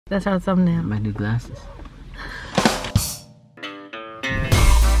That's our thumbnail. My new glasses.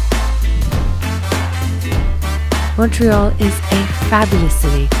 Montreal is a fabulous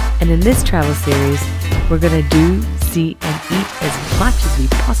city, and in this travel series, we're gonna do, see, and eat as much as we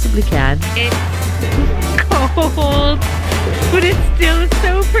possibly can. It's cold, but it's still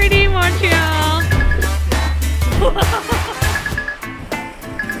so pretty, Montreal.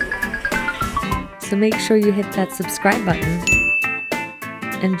 So make sure you hit that subscribe button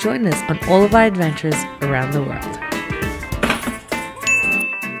and join us on all of our adventures around the world.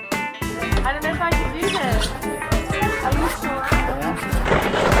 I don't know if I can do this. Are you sure?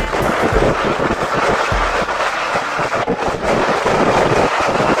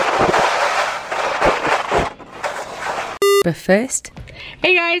 But first,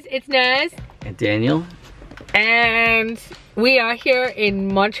 hey guys, it's Naz And Daniel. and we are here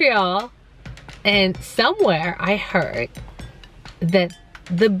in Montreal, and somewhere I heard that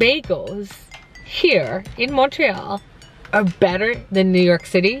the bagels here in Montreal are better than New York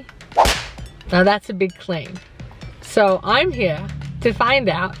City. Now that's a big claim. So I'm here to find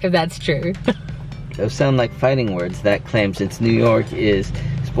out if that's true. Those sound like fighting words, that claim, since New York is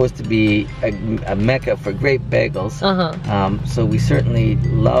supposed to be a mecca for great bagels. So we certainly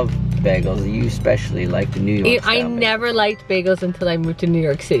love bagels. You especially like the New York style I never liked bagels until I moved to New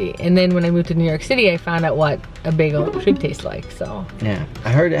York City. And then when I moved to New York City, I found out what a bagel should taste like, so. Yeah, I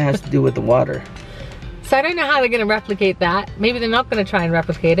heard it has to do with the water. So I don't know how they're gonna replicate that. Maybe they're not gonna try and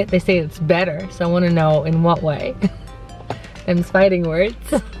replicate it. They say it's better, so I wanna know in what way. Them fighting words.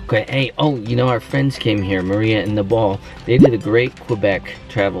 Okay, hey, oh, you know, our friends came here, Maria and the Ball. They did a great Quebec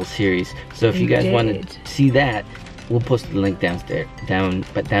travel series. So if you guys want to see that, we'll post the link downstairs, down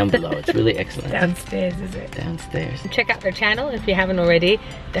below. It's really excellent. Downstairs, is it? Downstairs. Check out their channel if you haven't already.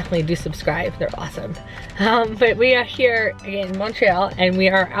 Definitely do subscribe. They're awesome. But we are here again in Montreal, and we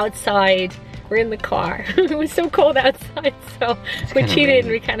are outside. We're in the car. It was so cold outside, so we cheated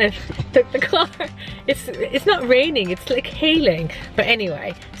and we kind of took the car. It's not raining, it's like hailing. But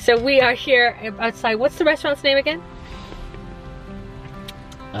anyway, so we are here outside. What's the restaurant's name again?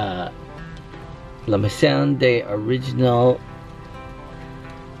 La Maison de Original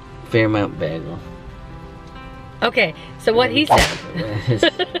Fairmount Bagel. Okay, so what he said.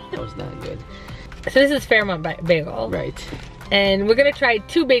 That was not good. So this is Fairmount Bagel. Right. And we're gonna try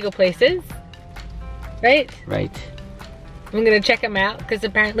 2 bagel places. Right? Right. I'm gonna check them out because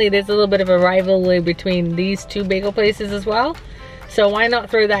apparently there's a little bit of a rivalry between these 2 bagel places as well. So why not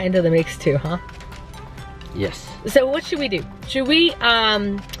throw that into the mix too, huh? Yes. So what should we do? Should we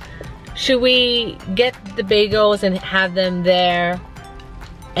get the bagels and have them there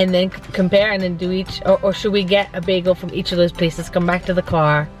and then compare and then do each, or should we get a bagel from each of those places, come back to the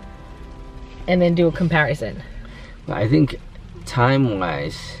car and then do a comparison? Well, I think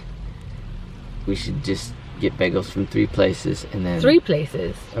time-wise, we should just get bagels from 3 places and then 3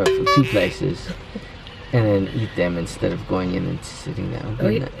 places? Or from 2 places and then eat them instead of going in and sitting down.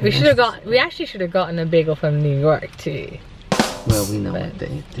 We actually should have gotten a bagel from New York too. Well, we know what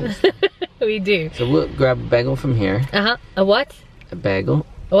they do. We do. So we'll grab a bagel from here. A what? A bagel.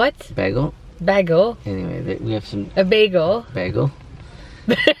 A what? Bagel. Bagel. Anyway, we have some. A bagel. Bagel.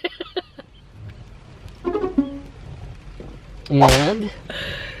 And.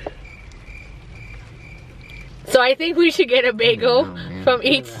 So I think we should get a bagel from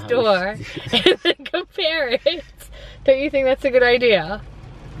each store and then compare it. Don't you think that's a good idea?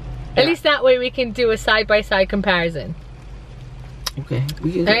 At least that way we can do a side-by-side comparison. Okay,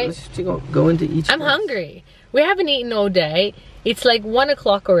 we can let's just go into each. I'm hungry. We haven't eaten all day. It's like 1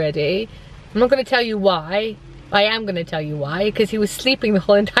 o'clock already. I'm not going to tell you why. I am going to tell you why, because he was sleeping the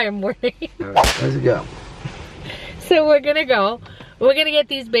whole entire morning. All right, let's go. So we're going to go. We're gonna get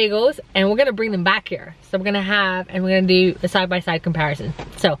these bagels and we're gonna bring them back here. So we're gonna do a side-by-side comparison.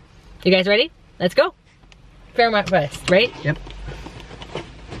 So, you guys ready? Let's go. Fairmount first, right? Yep.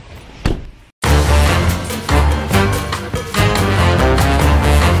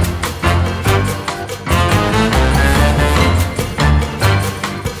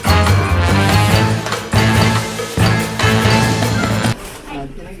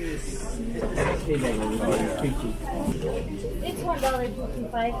 It's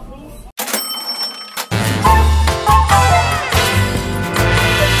 $1.55, please.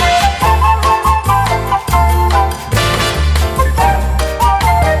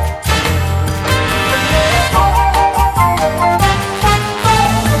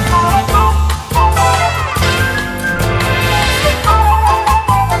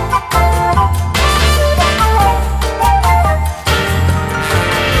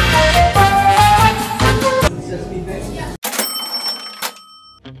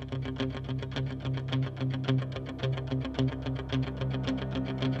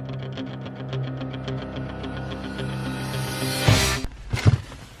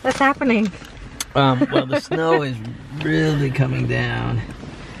 What's happening? Well, the snow is really coming down.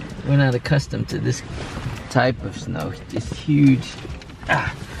 We're not accustomed to this type of snow. It's huge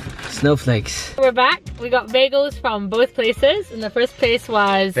snowflakes. We're back. We got bagels from both places. And the first place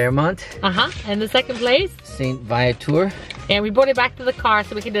was Fairmount. And the second place? St-Viateur. And we brought it back to the car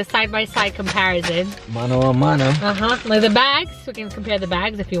so we can do a side-by-side comparison. Mano a mano. Like the bags. We can compare the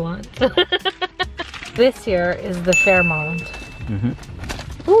bags if you want. This here is the Fairmount.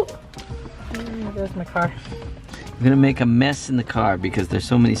 Ooh. There's my car. We're gonna make a mess in the car because there's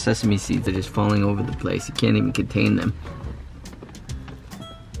so many sesame seeds that are just falling over the place. You can't even contain them.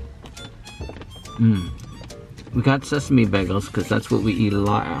 We got sesame bagels because that's what we eat a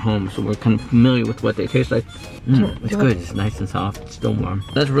lot at home, so we're kind of familiar with what they taste like. It's good. It's nice and soft. It's still warm.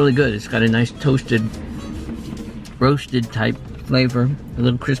 That's really good. It's got a nice toasted, roasted type flavor. A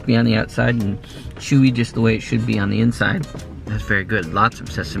little crispy on the outside and chewy just the way it should be on the inside. That's very good. Lots of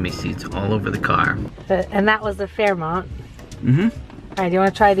sesame seeds all over the car. And that was the Fairmount. Alright, do you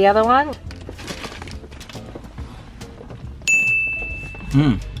want to try the other one?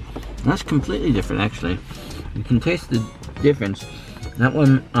 That's completely different actually. You can taste the difference. That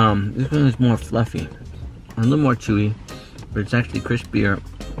one, this one is more fluffy. A little more chewy, but it's actually crispier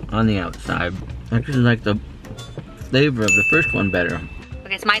on the outside. I actually like the flavor of the first one better.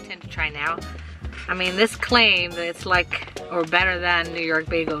 Okay, it's my turn to try now. I mean, this claim that it's like, or better than New York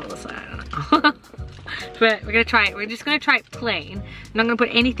Bagels, I don't know. But we're gonna try it. We're just gonna try it plain. I'm not gonna put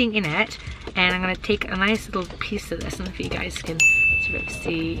anything in it. And I'm gonna take a nice little piece of this. I don't know if you guys can sort of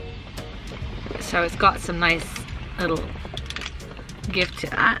see. So it's got some nice little give to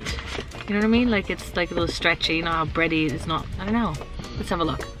that. You know what I mean? Like it's like a little stretchy, you know how bready it's not. I don't know. Let's have a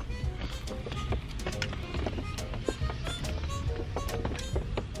look.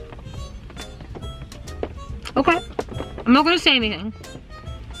 Okay. I'm not gonna say anything.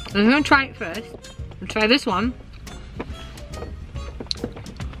 I'm gonna try it first. I'll try this one.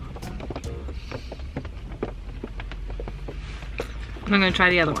 I'm gonna try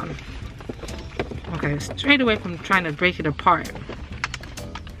the other one. Okay, straight away from trying to break it apart,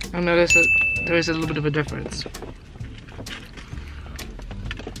 I notice that there is a little bit of a difference.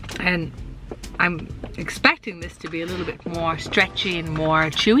 And I'm expecting this to be a little bit more stretchy and more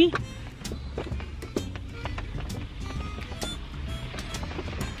chewy.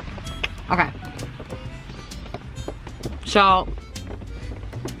 Okay. So,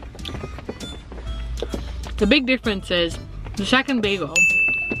 the big difference is the second bagel,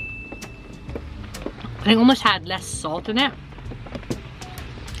 I think almost had less salt in it.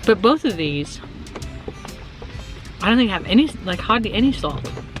 But both of these, I don't think have any, like hardly any salt.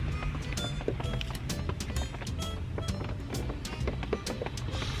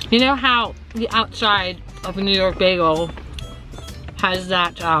 You know how the outside of a New York bagel has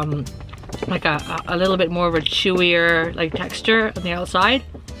that like a little bit more of a chewier like texture on the outside?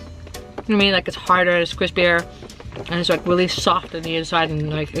 You know what I mean? Like it's harder, it's crispier, and it's like really soft on the inside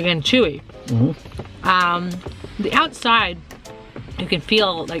and like again chewy. The outside you can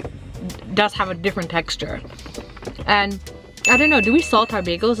feel like does have a different texture. And I don't know, do we salt our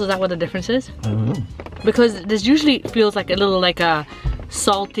bagels? Is that what the difference is? I don't know. Because this usually feels like a little like a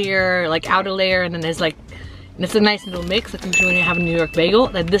saltier like outer layer, and then there's like, and it's a nice little mix like usually when you have a New York bagel.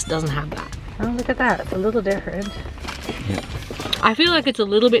 That this doesn't have that. Oh, look at that, it's a little different. Yeah. I feel like it's a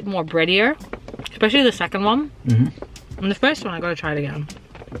little bit more breadier, especially the second one. And the first one I gotta try it again.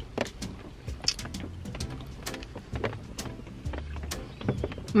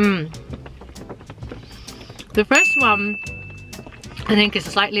 The first one I think is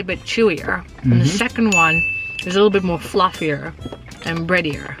slightly a bit chewier, and the second one is a little bit more fluffier and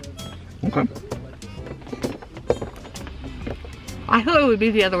breadier. Okay. I thought it would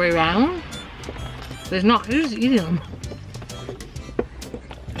be the other way around. But it's not, you're just eating them.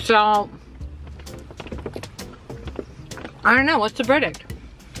 So, I don't know, what's the verdict?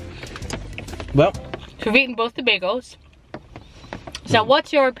 Well, So we've eaten both the bagels. So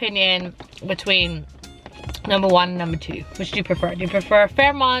what's your opinion between number 1 and number 2? Which do you prefer? Do you prefer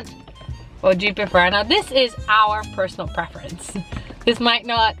Fairmount or do you prefer? Now this is our personal preference. This might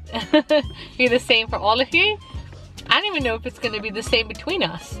not be the same for all of you. I don't even know if it's going to be the same between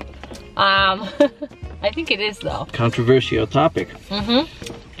us. I think it is though. controversial topic.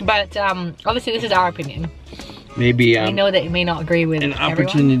 But obviously this is our opinion. Maybe We know that you may not agree with an everyone.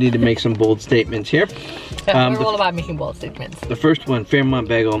 opportunity to make some bold statements here. We're all about making bold statements. The first one, Fairmount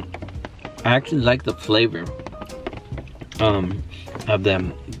Bagel, I actually like the flavor of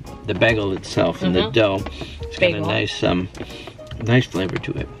the bagel itself and the dough. It's got a nice nice flavor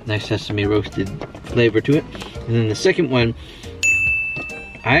to it. Nice sesame roasted flavor to it. And then the second one,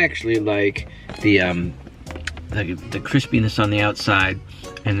 I actually like the crispiness on the outside,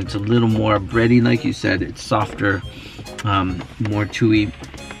 and it's a little more bready, like you said. It's softer, more chewy.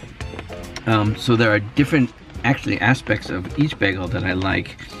 So there are different, actually, aspects of each bagel that I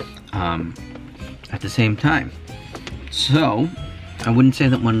like at the same time. So I wouldn't say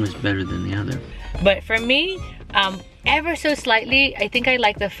that one was better than the other. But for me, ever so slightly, I think I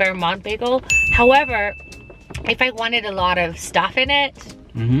like the Fairmount Bagel. However, if I wanted a lot of stuff in it,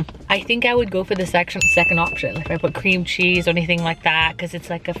 I think I would go for the second option. If I put cream cheese or anything like that, because it's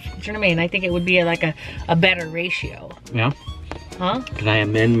like a, do you know what I mean? I think it would be like a better ratio. Yeah. Huh? Can I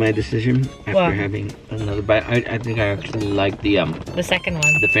amend my decision after having another bite? I think I actually like the second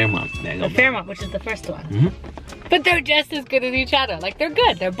one. The Fairmount Bagel. The Fairmount, which is the first one. But they're just as good as each other. Like, they're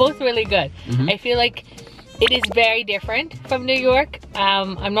good. They're both really good. I feel like it is very different from New York.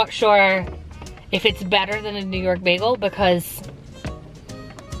 I'm not sure if it's better than a New York bagel, because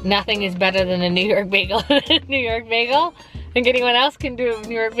nothing is better than a New York bagel. New York bagel. I think anyone else can do a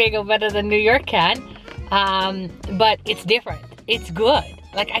New York bagel better than New York can. But it's different. It's good.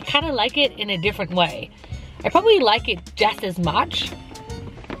 Like, I kind of like it in a different way. I probably like it just as much.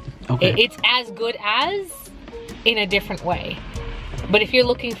 Okay. It's as good as, in a different way. But if you're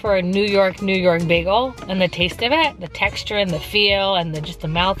looking for a New York bagel and the taste of it, the texture and the feel and just the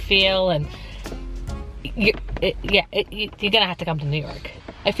mouth feel, and you're gonna have to come to New York.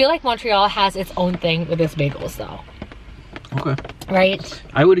 I feel like Montreal has its own thing with its bagels though. Okay. Right?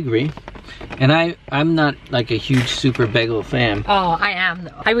 I would agree. And I'm not like a huge super bagel fan. Oh, I am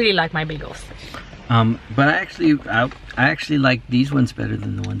though. I really like my bagels. But I actually like these ones better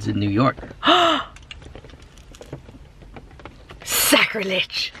than the ones in New York.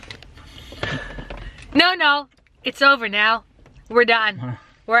 Sacrilege. No, it's over now. We're done.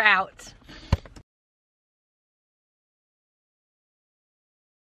 We're out.